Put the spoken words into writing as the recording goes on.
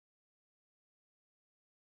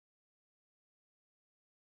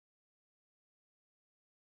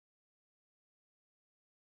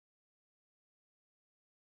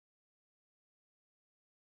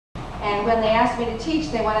And when they asked me to teach,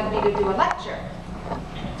 they wanted me to do a lecture.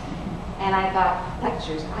 And I thought,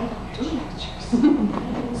 lectures? I don't do lectures.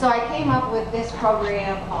 So I came up with this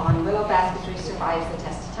program on Willow Basketry Survives the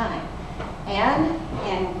Test of Time. And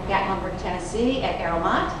in Gatlinburg, Tennessee at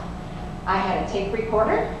Aeromont, I had a tape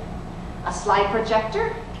recorder, a slide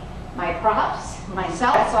projector, my props,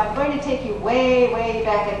 myself. So I'm going to take you way, way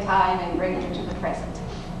back in time and bring you to the present.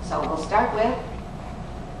 So we'll start with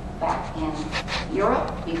back in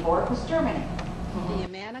Europe before it was Germany. The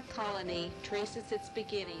Amana Colony traces its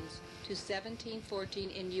beginnings to 1714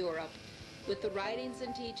 in Europe with the writings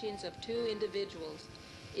and teachings of two individuals,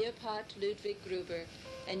 Ehepaar Ludwig Gruber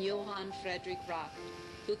and Johann Friedrich Rock,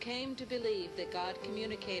 who came to believe that God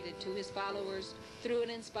communicated to his followers through an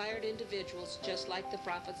inspired individuals just like the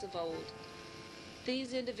prophets of old.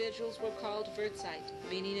 These individuals were called Werkzeit,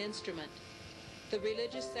 meaning instrument. The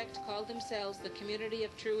religious sect called themselves the Community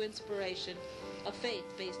of True Inspiration, a faith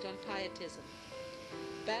based on pietism.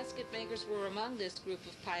 Basket makers were among this group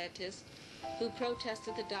of pietists who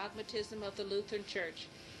protested the dogmatism of the Lutheran Church,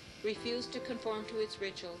 refused to conform to its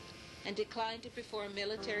ritual, and declined to perform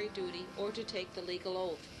military duty or to take the legal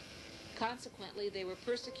oath. Consequently, they were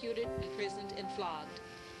persecuted, imprisoned, and flogged.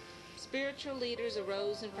 Spiritual leaders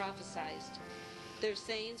arose and prophesied. Their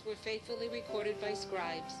sayings were faithfully recorded by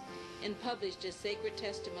scribes and published as sacred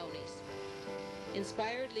testimonies.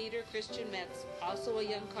 Inspired leader Christian Metz, also a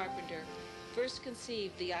young carpenter, first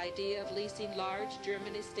conceived the idea of leasing large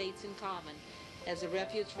German estates in common as a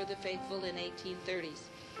refuge for the faithful in 1830s.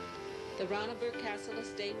 The Ronneberg Castle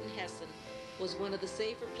estate in Hessen was one of the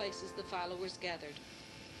safer places the followers gathered.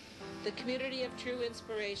 The Community of True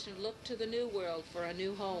Inspiration looked to the New World for a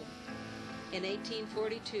new home. In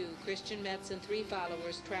 1842, Christian Metz and 3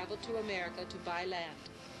 followers traveled to America to buy land.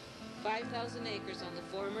 5,000 acres on the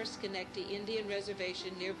former Schenectady Indian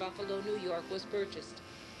Reservation near Buffalo, New York was purchased.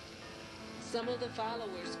 Some of the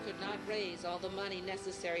followers could not raise all the money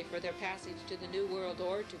necessary for their passage to the New World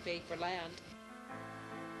or to pay for land.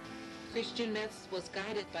 Christian Metz was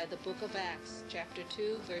guided by the book of Acts, chapter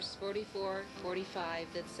 2, verse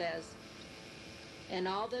 44-45, that says, "And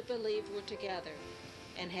all that believed were together,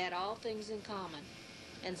 and had all things in common,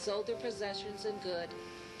 and sold their possessions and good,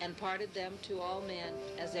 and parted them to all men,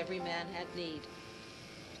 as every man had need."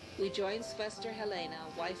 We join Schwester Helena,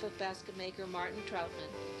 wife of basket maker Martin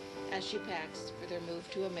Troutman, as she packs for their move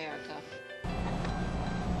to America.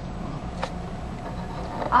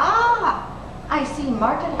 Ah! I see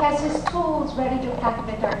Martin has his tools ready to pack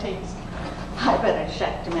with our things. I better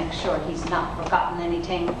check to make sure he's not forgotten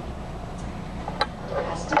anything.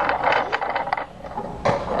 Has to be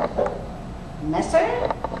messer,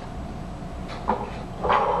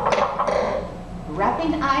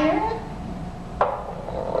 wrapping iron,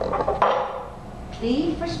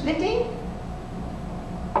 cleave for splitting,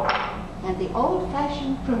 and the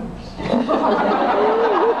old-fashioned prunes.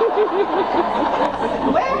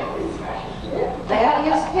 Well, there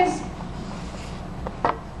is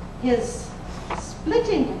his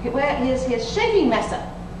splitting, where is his shaving messer?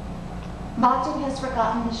 Martin has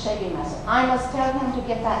forgotten his shaving messer. I must tell him to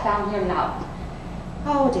get that down here now.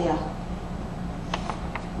 Oh dear.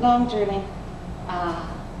 Long journey. Ah.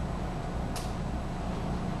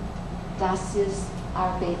 Das ist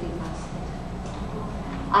our baby basket.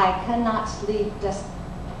 I cannot leave this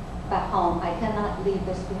at home. I cannot leave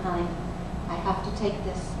this behind. I have to take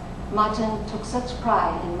this. Martin took such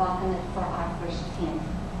pride in making it for our first kin.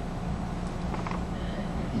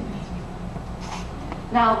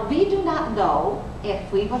 Now, we do not know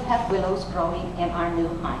if we will have willows growing in our new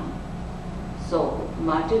home. So,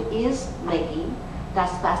 Martin is making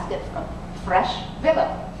das basket from fresh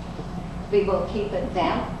willow. We will keep it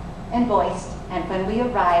damp and moist, and when we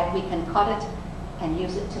arrive, we can cut it and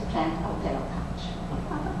use it to plant a willow pouch.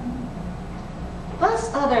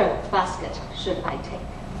 What other basket should I take?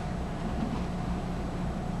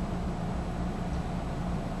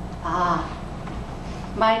 Ah,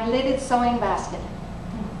 my lidded sewing basket.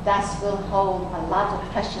 That will hold a lot of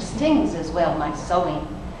precious things as well, my sewing.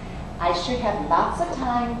 I should have lots of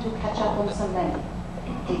time to catch up on some linen.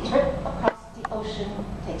 The trip across the ocean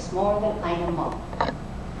takes more than einen Monat.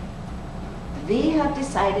 We have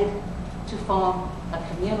decided to form a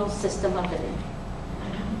communal system of living.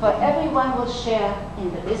 For everyone will share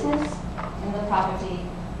in the business, in the property.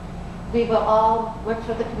 We will all work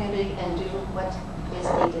for the community and do what is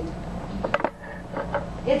needed.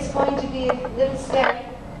 It's going to be a little scary,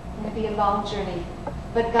 and it'll be a long journey,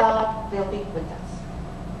 but God will be with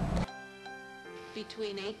us.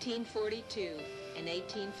 Between 1842 and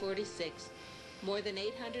 1846, more than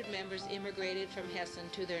 800 members immigrated from Hessen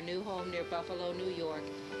to their new home near Buffalo, New York,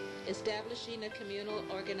 establishing a communal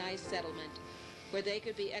organized settlement where they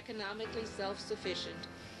could be economically self-sufficient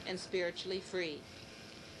and spiritually free.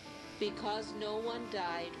 Because no one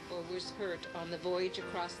died or was hurt on the voyage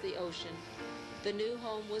across the ocean, the new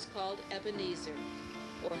home was called Ebenezer,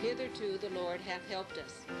 or hitherto the Lord hath helped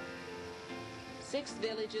us. 6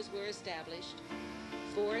 villages were established,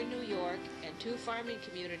 4 in New York and 2 farming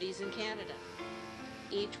communities in Canada,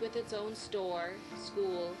 each with its own store,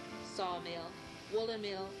 school, sawmill, woolen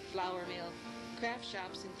mill, flour mill, craft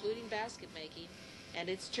shops including basket making, and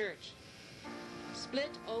its church.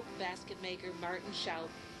 Split Oak basket maker Martin Schaup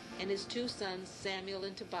and his 2 sons, Samuel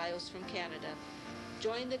and Tobias from Canada,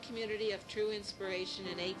 joined the community of True Inspiration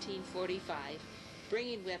in 1845,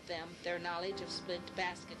 bringing with them their knowledge of splint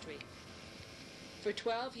basketry. For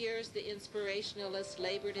 12 years, the Inspirationalists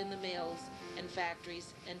labored in the mills and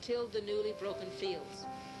factories and tilled the newly broken fields.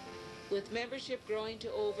 With membership growing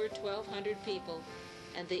to over 1,200 people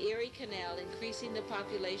and the Erie Canal increasing the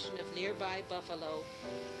population of nearby Buffalo,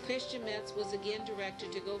 Christian Metz was again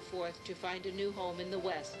directed to go forth to find a new home in the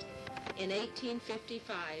West. In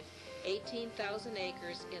 1855, 18,000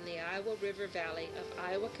 acres in the Iowa River Valley of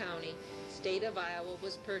Iowa County, state of Iowa,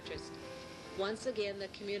 was purchased. Once again, the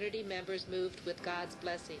community members moved with God's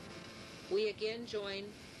blessing. We again join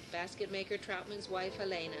basket maker Troutman's wife,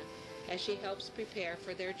 Helena, as she helps prepare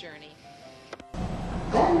for their journey.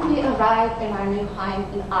 When we arrive in our new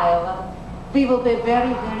home in Iowa, we will be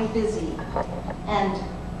very, very busy and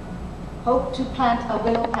hope to plant a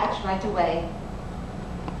willow patch right away.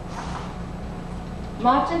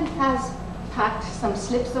 Martin has packed some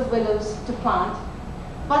slips of willows to plant,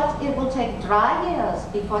 but it will take dry years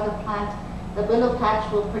before the willow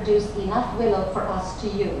patch will produce enough willow for us to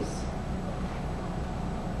use.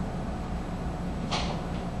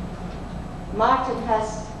 Martin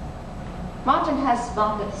has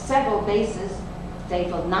mounted several bases.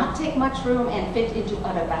 They will not take much room and fit into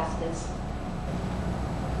other baskets.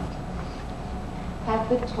 Have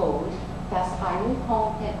been told that our new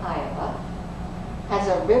home in Iowa has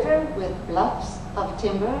a river with bluffs of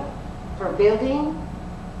timber for building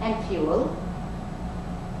and fuel,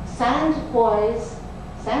 sandstone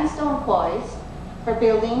quarries for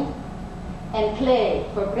building, and clay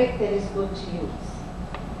for brick that is good to use,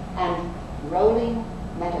 and rolling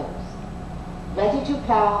meadows, ready to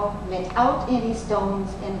plow without any stones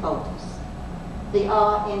and boulders. They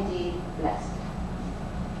are indeed blessed.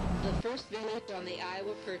 The first village on the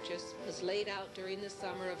Iowa Purchase was laid out during the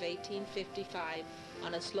summer of 1855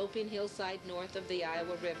 on a sloping hillside north of the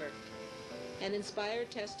Iowa River. An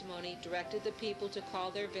inspired testimony directed the people to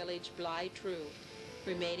call their village Bly True,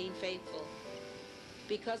 remaining faithful.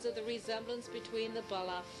 Because of the resemblance between the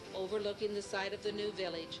bluff overlooking the site of the new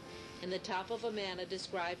village and the top of Amana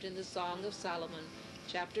described in the Song of Solomon,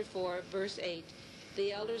 chapter 4, verse 8,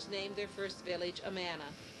 the elders named their first village Amana.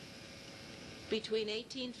 Between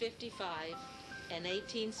 1855 and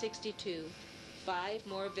 1862, 5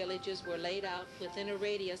 more villages were laid out within a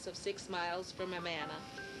radius of 6 miles from Amana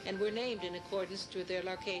and were named in accordance to their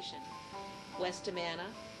location: West Amana,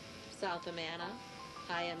 South Amana,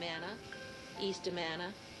 High Amana, East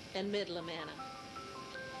Amana, and Middle Amana.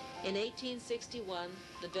 In 1861,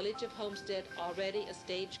 the village of Homestead, already a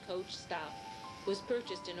stagecoach stop, was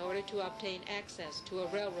purchased in order to obtain access to a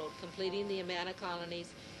railroad completing the Amana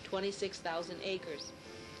Colonies' 26,000 acres.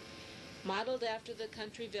 Modeled after the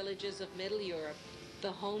country villages of Middle Europe,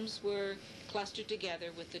 the homes were clustered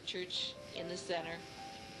together with the church in the center,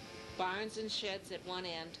 barns and sheds at one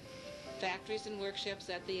end, factories and workshops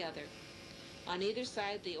at the other. On either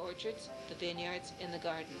side, the orchards, the vineyards, and the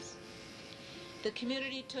gardens. The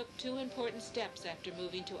community took 2 important steps after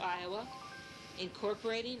moving to Iowa: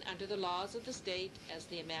 incorporating under the laws of the state as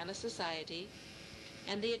the Amana Society,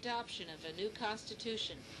 and the adoption of a new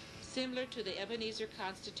constitution similar to the Ebenezer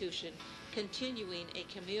Constitution, continuing a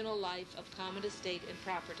communal life of common estate and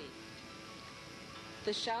property.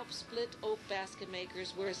 The Schaup split oak basket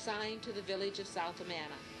makers were assigned to the village of South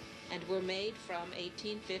Amana and were made from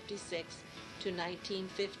 1856 to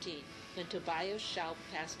 1915, when Tobias Schaup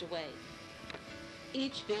passed away.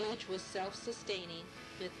 Each village was self-sustaining,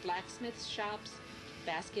 with blacksmith shops,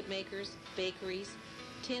 basket makers, bakeries,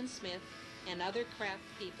 tinsmith, and other craft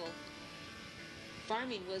people.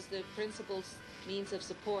 Farming was the principal means of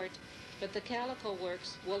support, but the calico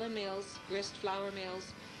works, woolen mills, grist flour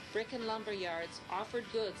mills, brick and lumber yards offered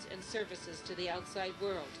goods and services to the outside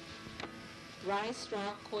world. Rye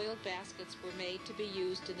straw coiled baskets were made to be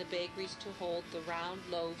used in the bakeries to hold the round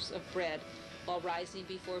loaves of bread while rising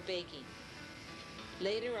before baking.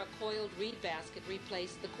 Later, a coiled reed basket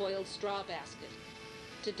replaced the coiled straw basket.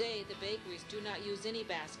 Today, the bakeries do not use any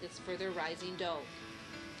baskets for their rising dough.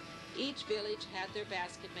 Each village had their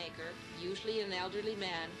basket maker, usually an elderly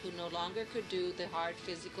man who no longer could do the hard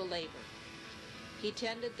physical labor. He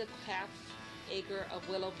tended the half-acre of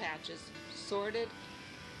willow patches, sorted,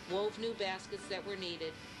 wove new baskets that were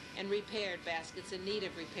needed, and repaired baskets in need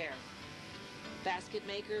of repair. Basket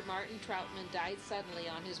maker Martin Troutman died suddenly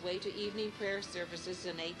on his way to evening prayer services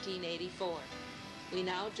in 1884. We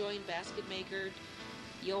now join basket maker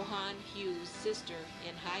Johann Hughes' sister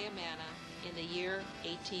in High Amana in the year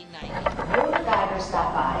 1890. New divers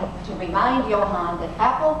stopped by to remind Johann that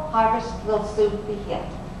apple harvest will soon begin,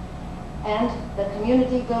 and the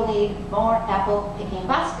community will need more apple picking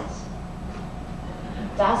baskets.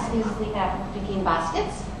 Das is the apple picking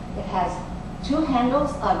baskets. It has 2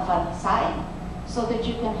 handles on one side so that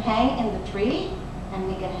you can hang in the tree and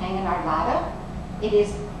we can hang in our ladder. It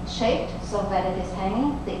is shaped so that it is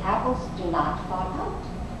hanging. The apples do not fall out.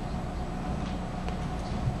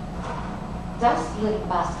 Das little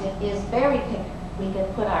basket is berry picker. We can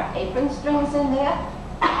put our apron strings in there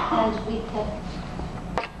and we can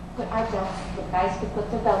put our belts. The guys can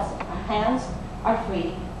put their belts in. Our hands are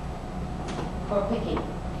free for picking.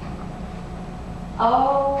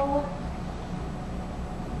 Oh,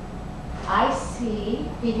 I see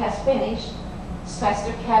he has finished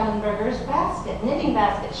Schwester Kallenberger's basket, knitting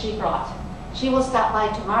basket she brought. She will stop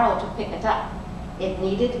by tomorrow to pick it up. It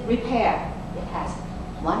needed repair. It has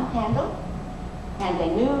 1 handle and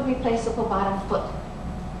a new replaceable bottom foot.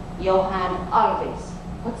 Johann always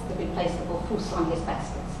puts the replaceable foot on his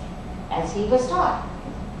baskets. As he was taught,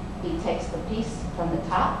 he takes the piece from the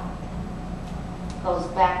top, goes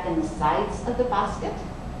back in the sides of the basket,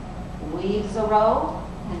 weaves a row,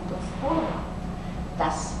 and puts forward.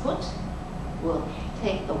 Das foot will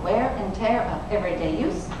take the wear and tear of everyday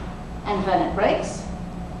use, and when it breaks,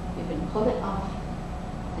 you can pull it off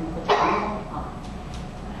and put it on.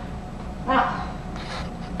 Now,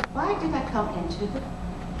 why did I come into the...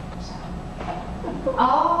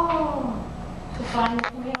 Oh, to find the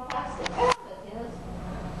communal basket. Yes, it is.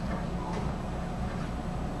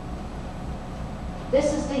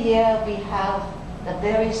 This is the year we have a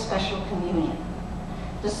very special communion.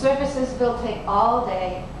 The services will take all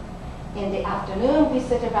day. In the afternoon, we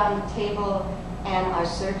sit around the table and are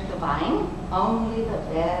served the wine. Only the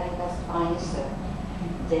very best wine is served.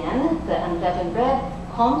 Then the unleavened bread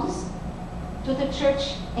comes to the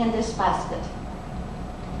church in this basket.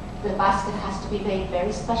 The basket has to be made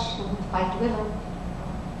very special with white willow.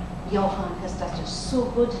 Johann has done a so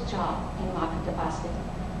good job in marking the basket.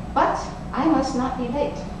 But I must not be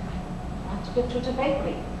late. I want to get to the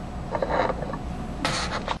bakery.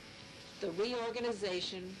 The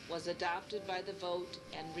reorganization was adopted by the vote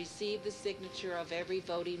and received the signature of every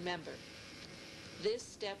voting member. This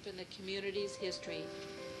step in the community's history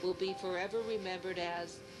will be forever remembered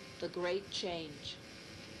as the Great Change.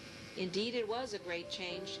 Indeed, it was a great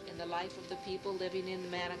change in the life of the people living in the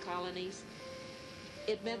Amana Colonies.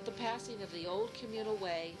 It meant the passing of the old communal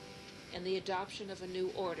way and the adoption of a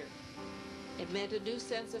new order. It meant a new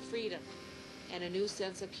sense of freedom and a new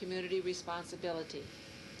sense of community responsibility.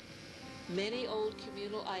 Many old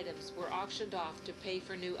communal items were auctioned off to pay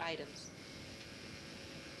for new items.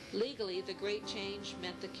 Legally, the Great Change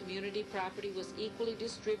meant the community property was equally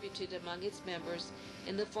distributed among its members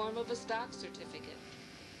in the form of a stock certificate.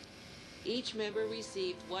 Each member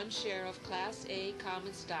received 1 share of Class A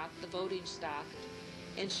common stock, the voting stock,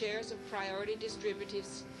 and shares of priority distributive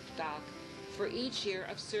stock for each year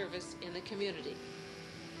of service in the community.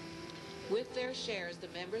 With their shares, the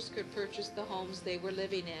members could purchase the homes they were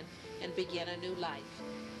living in and begin a new life.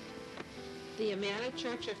 The Amana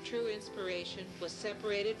Church of True Inspiration was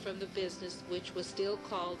separated from the business which was still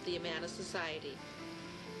called the Amana Society.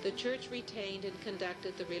 The church retained and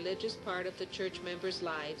conducted the religious part of the church members'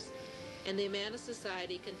 lives, and the Amana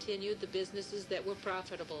Society continued the businesses that were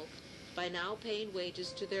profitable by now paying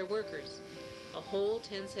wages to their workers, a whole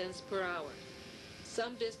 10 cents per hour.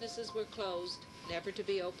 Some businesses were closed, never to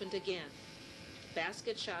be opened again.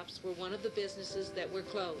 Basket shops were one of the businesses that were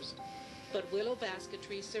closed, but Willow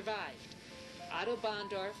Basketry survived. Otto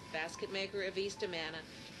Bondorf, basket maker of East Amana,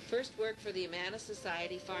 first worked for the Amana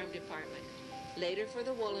Society Farm Department, later for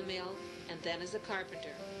the woolen mill, and then as a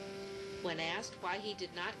carpenter. When asked why he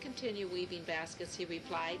did not continue weaving baskets, he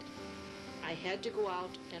replied, "I had to go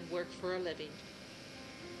out and work for a living."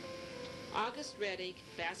 August Reddick,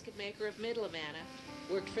 basket maker of Middle Amana,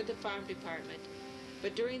 worked for the farm department,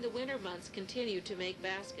 but during the winter months continued to make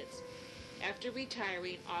baskets. After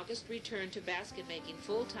retiring, August returned to basket making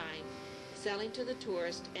full-time, selling to the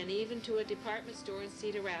tourist and even to a department store in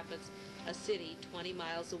Cedar Rapids, a city 20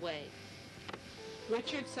 miles away.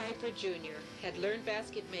 Richard Cypher Jr. had learned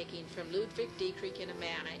basket making from Ludwig Dietrich in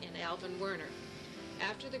Amana and Alvin Werner.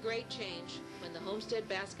 After the Great Change, when the Homestead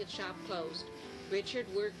Basket Shop closed, Richard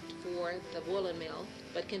worked for the woolen mill,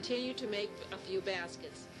 but continued to make a few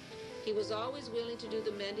baskets. He was always willing to do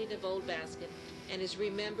the mending of old baskets, and is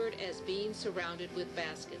remembered as being surrounded with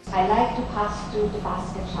baskets. I like to pass through the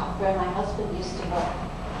basket shop where my husband used to work.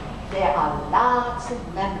 There are lots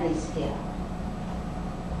of memories here.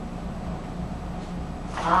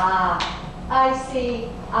 Ah, I see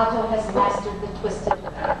Otto has mastered the twisted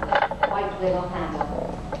white willow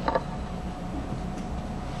handle.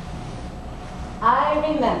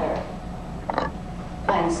 I remember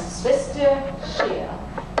when Sister Shear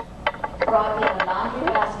brought in a laundry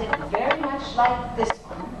basket very much like this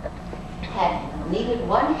one, had needed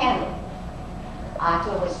one handle.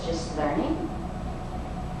 Otto was just learning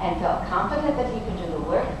and felt confident that he could do the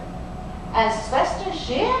work. And Sister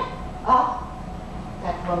Shear, oh,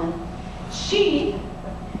 that woman, she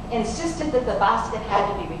insisted that the basket had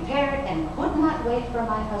to be repaired and could not wait for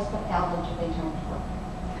my husband Alvin to return to work.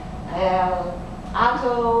 Well,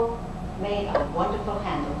 Otto made a wonderful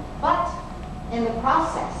handle, but in the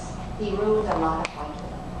process, he ruined a lot of white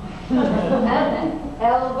willow. And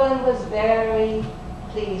Alvin was very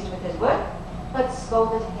pleased with his work, but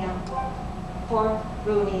scolded him for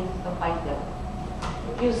ruining the white willow.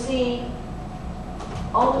 You see,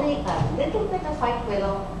 only a little bit of white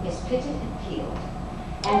willow is pitted and peeled,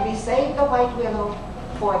 and we save the white willow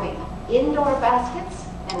for the indoor baskets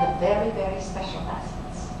and the very, very special baskets.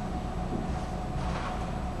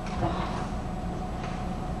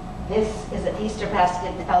 This is an Easter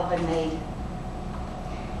basket that Alvin made.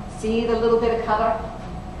 See the little bit of color?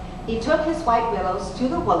 He took his white willows to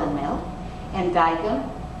the woolen mill and dyed them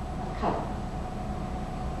a color.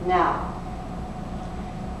 Now,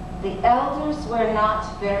 the elders were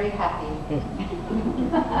not very happy,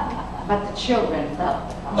 but the children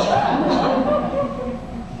loved the color.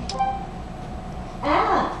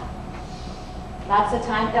 And lots of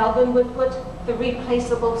time Alvin would put the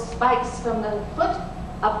replaceable spikes from the foot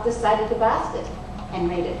up the side of the basket and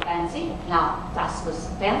made it fancy. Now, das was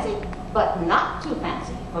fancy, but not too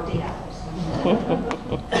fancy for the others.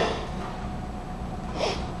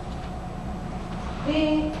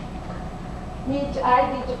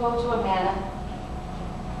 I need to go to Amana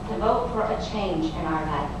to vote for a change in our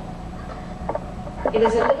life. It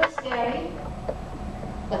is a little scary,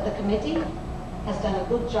 but the committee has done a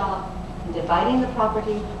good job in dividing the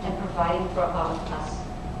property and providing for all of us.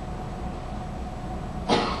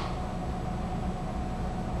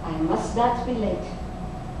 I must not be late.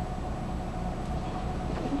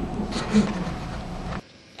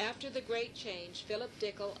 After the Great Change, Philip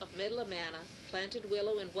Dickel of Middle Amana planted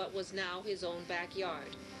willow in what was now his own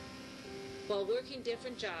backyard. While working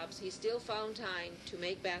different jobs, he still found time to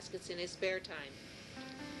make baskets in his spare time.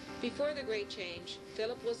 Before the Great Change,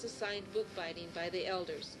 Philip was assigned bookbinding by the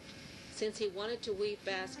elders. Since he wanted to weave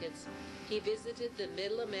baskets, he visited the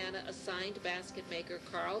Middle Amana assigned basket maker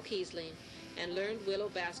Carl Kiesling and learned willow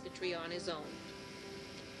basketry on his own.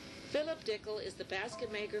 Philip Dickel is the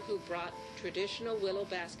basket maker who brought traditional willow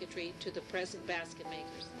basketry to the present basket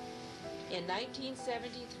makers. In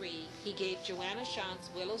 1973, he gave Joanna Schanz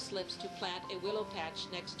willow slips to plant a willow patch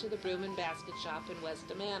next to the Broom and Basket Shop in West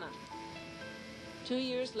Amana. 2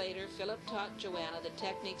 years later, Philip taught Joanna the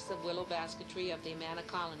techniques of willow basketry of the Amana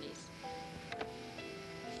Colonies.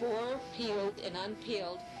 4 peeled and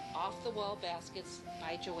unpeeled off-the-wall baskets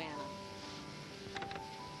by Joanna.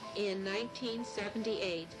 In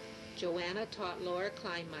 1978, Joanna taught Laura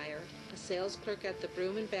Kleinmeyer, a sales clerk at the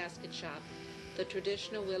Broom and Basket Shop, the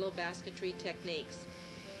traditional willow basketry techniques.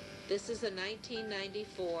 This is a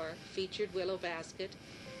 1994 featured willow basket,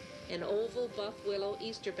 an oval buff willow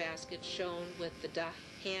Easter basket shown with the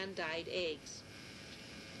hand-dyed eggs.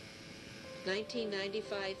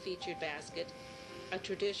 1995 featured basket, a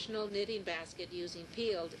traditional knitting basket using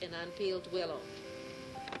peeled and unpeeled willow.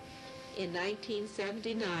 In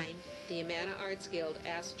 1979, the Amana Arts Guild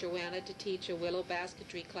asked Joanna to teach a willow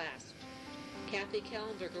basketry class. Kathy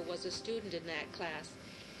Kellenberger was a student in that class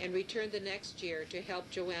and returned the next year to help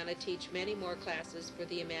Joanna teach many more classes for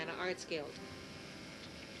the Amana Arts Guild.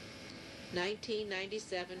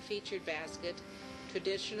 1997 featured basket,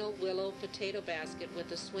 traditional willow potato basket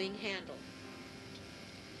with a swing handle.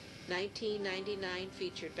 1999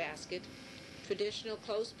 featured basket, traditional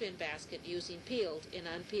clothespin basket using peeled and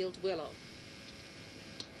unpeeled willow.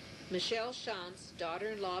 Michelle Schanz,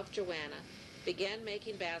 daughter-in-law of Joanna, began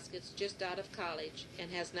making baskets just out of college and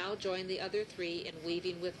has now joined the other 3 in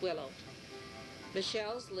weaving with willow.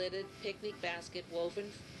 Michelle's lidded picnic basket woven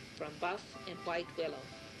from buff and white willow.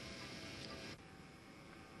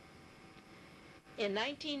 In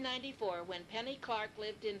 1994, when Penny Clark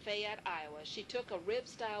lived in Fayette, Iowa, she took a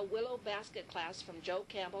rib-style willow basket class from Joe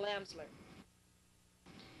Campbell Amsler.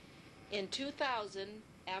 In 2000,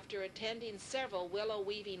 after attending several willow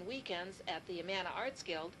weaving weekends at the Amana Arts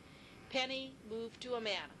Guild, Penny moved to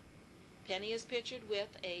Amana. Penny is pictured with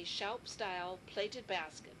a Shoup-style plated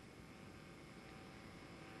basket.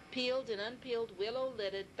 Peeled and unpeeled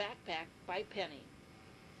willow-lidded backpack by Penny.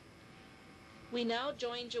 We now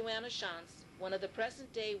join Joanna Schanz, one of the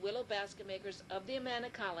present-day willow basket makers of the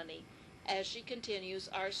Amana Colony, as she continues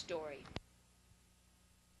our story.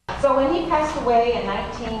 So when he passed away in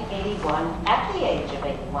 1981, at the age of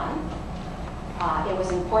 81, it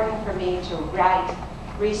was important for me to write,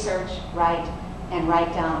 research, and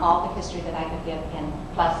write down all the history that I could get, and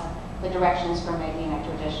plus the directions for making a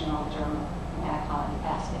traditional German Amana Colony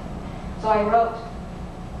basket. So I wrote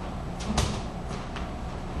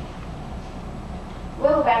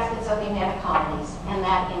Willow Baskets of the Amana Colonies, and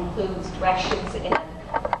that includes directions and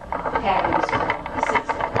patterns for the 6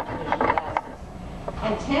 traditional baskets.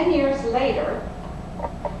 And 10 years later,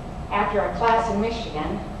 after a class in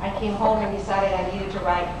Michigan, I came home and decided I needed to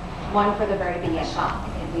write one for the very beginning.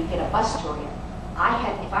 And we'd get a bus tour in.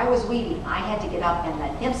 If I was weaving, I had to get up and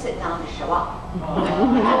let him sit down to show up.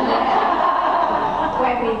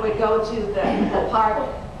 When we would go to the park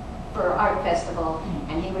for art festival,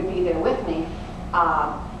 and he would be there with me,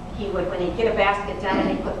 when he'd get a basket down and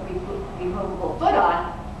he'd put the removable foot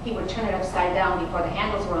on, he would turn it upside down before the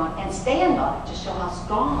handles were on and stand on it to show how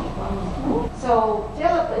strong it was. So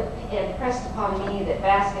Philip impressed upon me that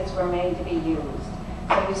baskets were made to be used.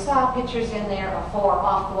 So you saw pictures in there of 4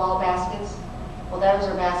 off-the-wall baskets. Well, those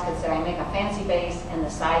are baskets that I make a fancy base, and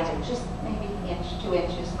the sides are just maybe 2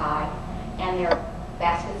 inches high. And they're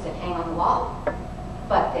baskets that hang on the wall,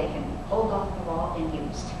 but they can be pulled off the wall and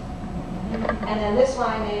used. And then this one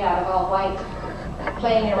I made out of all white,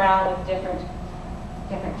 playing around with different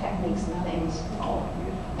techniques and things.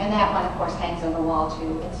 And that one, of course, hangs on the wall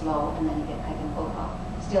too. It's low, and then I can pull it off.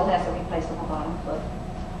 Still has a replaceable bottom foot.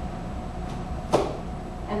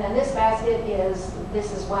 And then this basket is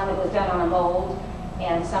one that was done on a mold,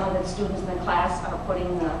 and some of the students in the class are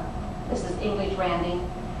putting this is English randing.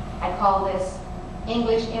 I call this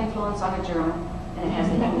English influence on a German, and it has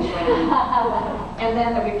the English randing. And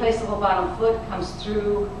then the replaceable bottom foot comes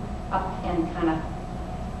through up and kind of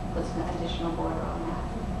puts an additional border on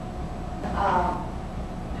that.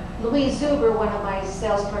 Louise Zuber, one of my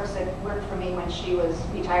sales clerks that worked for me when she was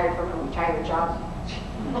retired from her retired job,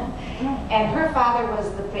 and her father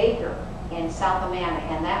was the baker in South Amana,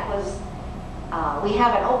 and that was, we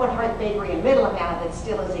have an open hearth bakery in Middle Amana that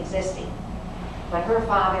still is existing. But her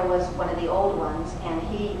father was one of the old ones, and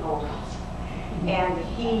he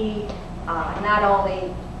not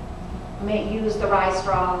only used the rye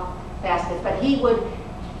straw baskets, but he would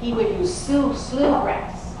use slough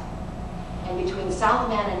grass. And between South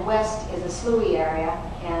Amana and West is a sloughy area,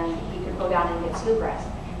 and he could go down and get slough grass.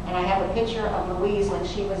 And I have a picture of Louise when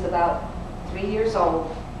she was about 3 years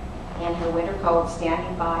old in her winter coat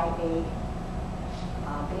standing by a big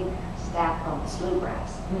stack of slough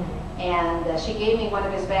grass. And she gave me one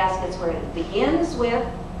of his baskets where it begins with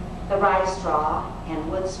the rye straw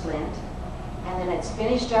and wood splint, and then it's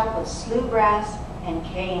finished up with slough grass and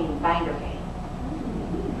cane, binder cane.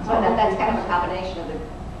 So that's kind of a combination of the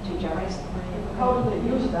 2 jars. How do they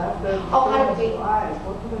use that? How do they?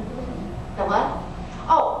 The what?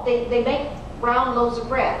 Oh, they make round loaves of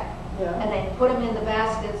bread, and they put them in the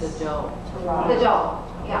baskets. The dough. The dough,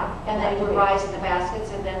 yeah. And they would rise in the baskets,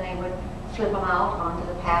 and then they would flip them out onto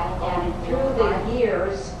the paddle. And through the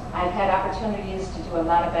years, I've had opportunities to do a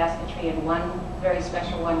lot of basketry, and one very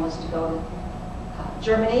special one was to go to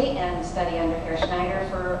Germany and study under Herr Schneider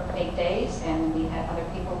for 8 days, and we had other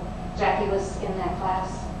people. Jackie was in that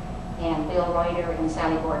class, and Bill Reuter and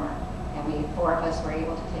Sally Borner, and 4 of us were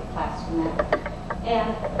able to take class from that.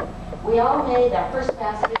 And we all made, our first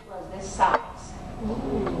basket was this size.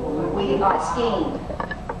 We got skiing.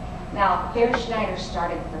 Now, Herr Schneider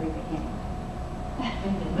started at the very beginning.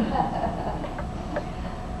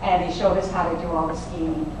 And he showed us how to do all the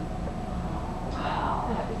skiing.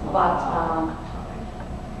 But,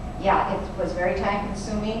 yeah, it was very time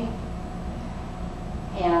consuming.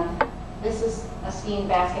 And this is a skiing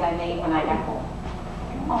basket I made when I got home.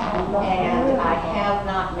 And I have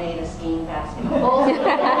not made a skiing basket since then.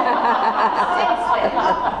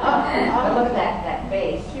 But look at that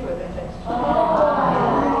base.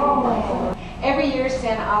 Every year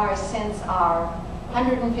since our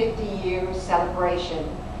 150-year celebration,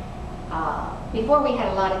 before we had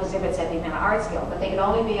a lot of exhibits at the Amana Arts Guild, but they could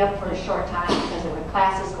only be up for a short time because there were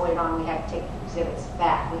classes going on. We had to take exhibits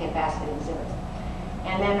back. We had basket exhibits.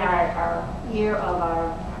 And then our year of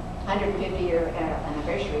our 150-year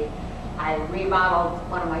anniversary, I remodeled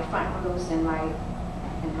one of my front rooms in my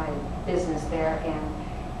business there, and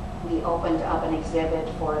we opened up an exhibit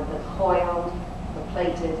for the coiled, the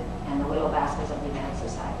plated, and the willow baskets of the Humane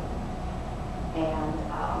Society. And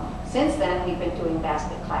since then, we've been doing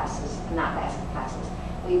basket classes, not basket classes.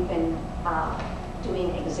 We've been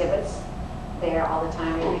doing exhibits there all the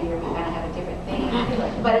time. Every year we kind of have a different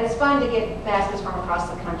theme. But it's fun to get baskets from across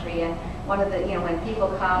the country. And one of the, when people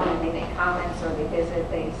come and they make comments or they visit,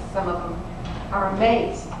 some of them are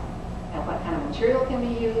amazed at what kind of material can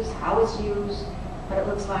be used, how it's used, what it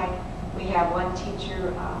looks like. We have one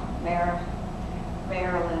teacher, Marilyn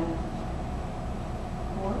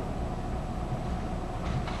Moore,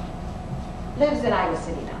 lives in Iowa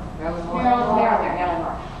City now. Marilyn Moore.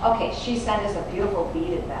 Okay, she sent us a beautiful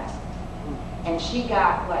beaded basket. And she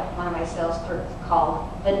got what one of my sales clerks called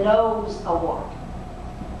the Nose Award,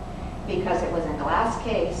 because it was in a glass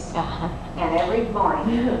case, and every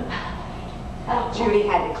morning Judy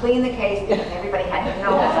had to clean the case because everybody had to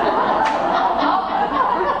know.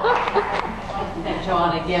 Thank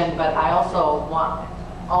Joanna again, but I also want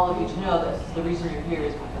all of you to know this. The reason you're here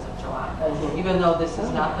is because of Joanna. Even though this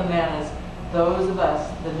is not the Manas, those of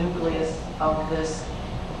us, the nucleus of this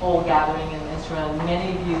whole gathering and instrument,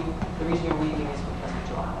 many of you, the reason you're weaving is because of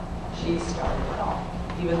Joanna. She started it all.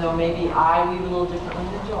 Even though maybe I weave a little differently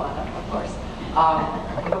than Joanna, of course.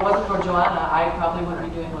 If it wasn't for Joanna, I probably wouldn't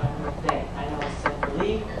be doing what I'm doing today. I know it's for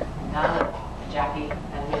Lee, Nana, Jackie,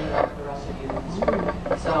 and many of the rest of you in this room.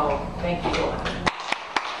 So thank you, Joanna.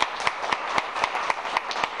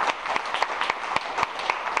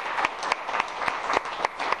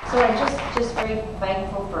 So I'm just very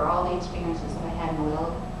thankful for all the experiences that I had in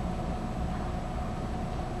Willow.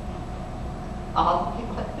 All the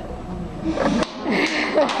people that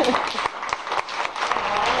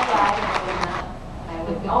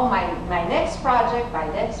Oh, my next project, my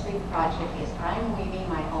next big project is I'm weaving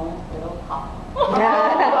my own little pot. Is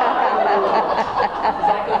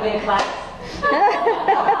that going to be a class?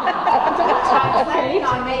 I'm planning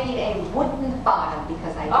on making a wooden bottom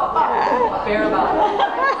because I don't have fair about it.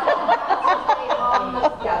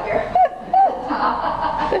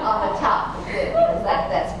 On the top is good, because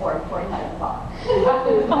that's more important than the bottom.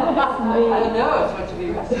 I know it's what to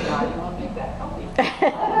be resting on. You want to make that healthy.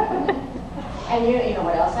 And you know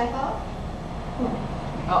what else I thought?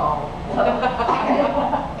 Uh-oh.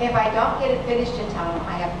 If I don't get it finished in time,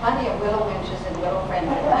 I have plenty of willow winches and willow friends.